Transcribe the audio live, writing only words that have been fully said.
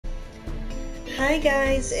Hi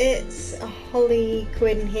guys, it's Holly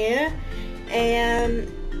Quinn here.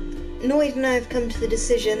 Noid and I have come to the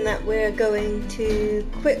decision that we're going to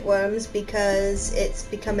quit Worms because it's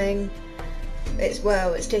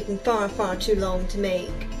taking far too long to make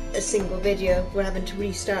a single video. We're having to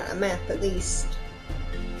restart a map at least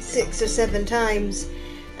 6 or 7 times,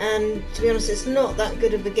 and to be honest, it's not that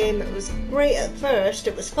good of a game. It was great at first,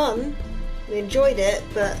 it was fun, we enjoyed it,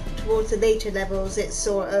 but towards the later levels it's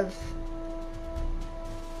sort of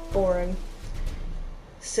boring.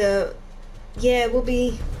 So yeah,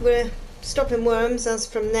 we're stopping Worms as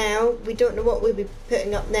from now. We don't know what we'll be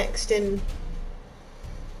putting up next in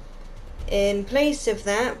place of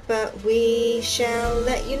that, but we shall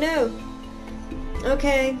let you know.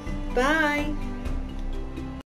 Okay, bye.